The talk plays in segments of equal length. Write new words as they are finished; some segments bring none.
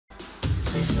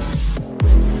Yo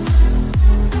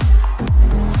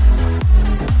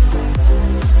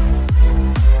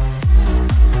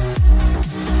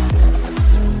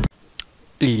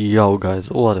guys,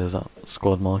 what is up?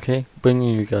 SquadMark here,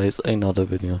 bringing you guys another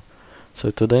video.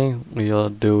 So today we are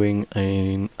doing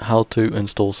a how to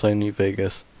install Sony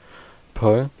Vegas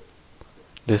Pro.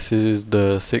 This is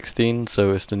the 16,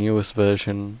 so it's the newest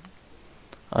version.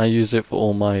 I use it for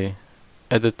all my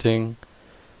editing,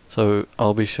 so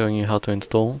I'll be showing you how to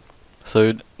install.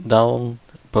 So down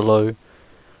below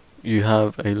you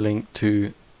have a link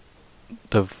to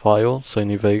the file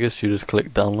Sony Vegas. You just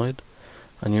click download.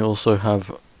 And you also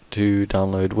have to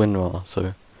download WinRAR,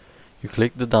 so you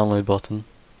click the download button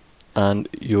and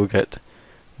you'll get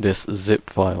this zip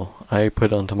file. I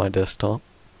put it onto my desktop.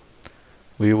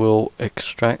 We will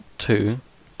extract to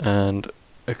and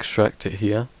extract it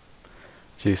here.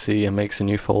 So you see it makes a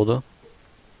new folder.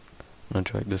 I'm going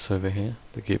to drag this over here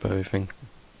to keep everything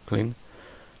clean.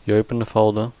 You open the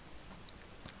folder,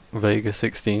 Vegas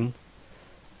 16,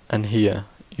 and here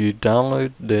you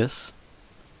download this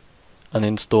and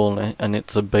install it, and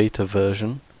it's a beta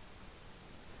version.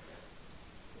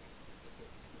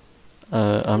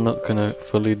 I'm not gonna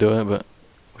fully do it, but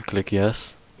we click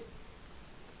yes.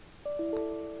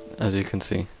 As you can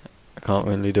see, I can't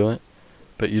really do it,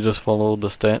 but you just follow the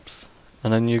steps,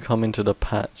 and then you come into the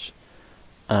patch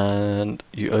and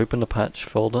you open the patch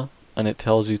folder and it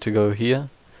tells you to go here.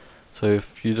 So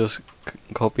if you just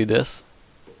copy this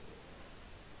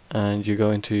and you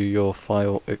go into your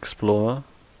file explorer,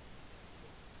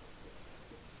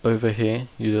 over here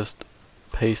you just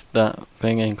paste that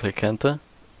thing and click enter.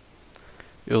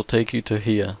 It'll take you to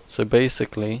here. So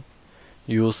basically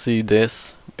you will see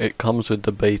this, it comes with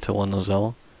the beta one as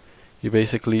well. You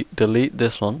basically delete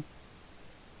this one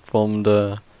from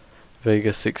the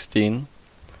Vegas 16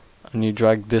 and you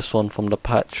drag this one from the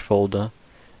patch folder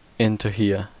into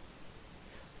here.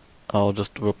 I'll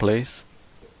just replace,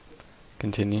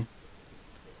 continue,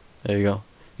 there you go.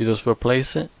 You just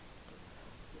replace it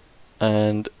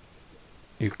and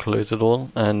you close it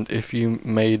all. And if you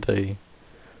made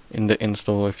in the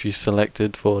install, if you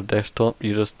selected for desktop,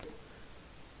 you just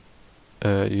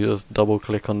double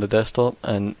click on the desktop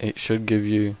and it should give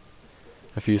you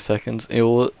a few seconds. It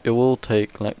will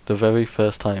take, like the very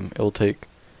first time, it will take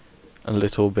a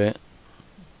little bit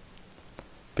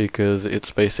because it's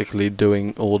basically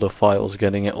doing all the files,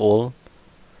 getting it all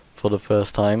for the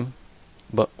first time.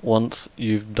 But once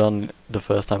you've done the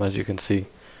first time, as you can see,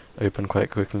 open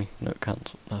quite quickly. No,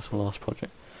 cancel, that's the last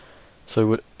project.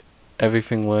 So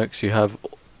everything works. You have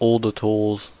all the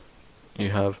tools, you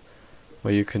have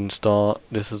where you can start.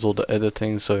 This is all the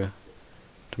editing, so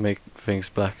to make things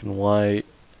black and white,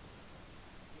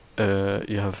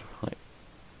 you have like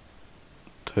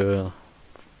to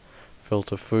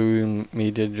filter through,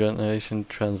 media generation,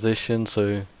 transition,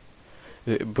 so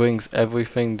it brings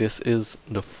everything. This is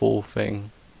the full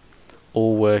thing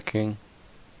all working.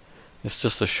 It's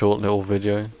just a short little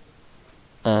video,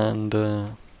 and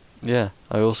yeah,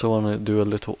 I also want to do a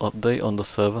little update on the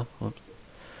server. Oops.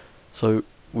 So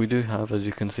we do have, as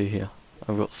you can see here,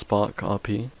 I've got Spark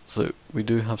RP. So we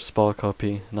do have Spark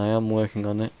RP, and I am working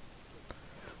on it.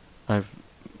 I've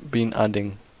been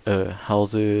adding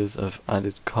houses, I've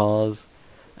added cars.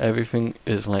 Everything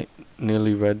is like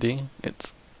nearly ready.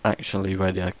 It's actually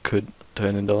ready. I could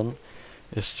turn it on.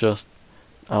 It's just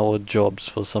our jobs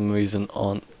for some reason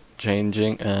aren't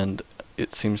changing, and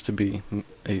it seems to be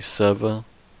a server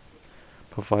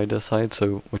provider side,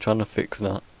 so we're trying to fix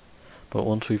that. But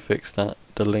once we fix that,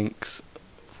 the links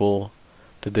for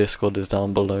the Discord is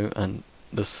down below, and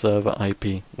the server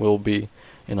IP will be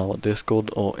in our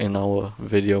Discord or in our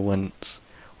video once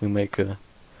we make a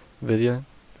video.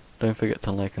 Don't forget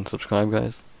to like and subscribe,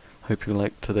 guys. Hope you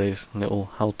liked today's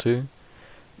little how to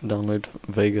download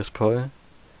Vegas Pro,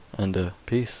 and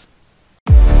peace.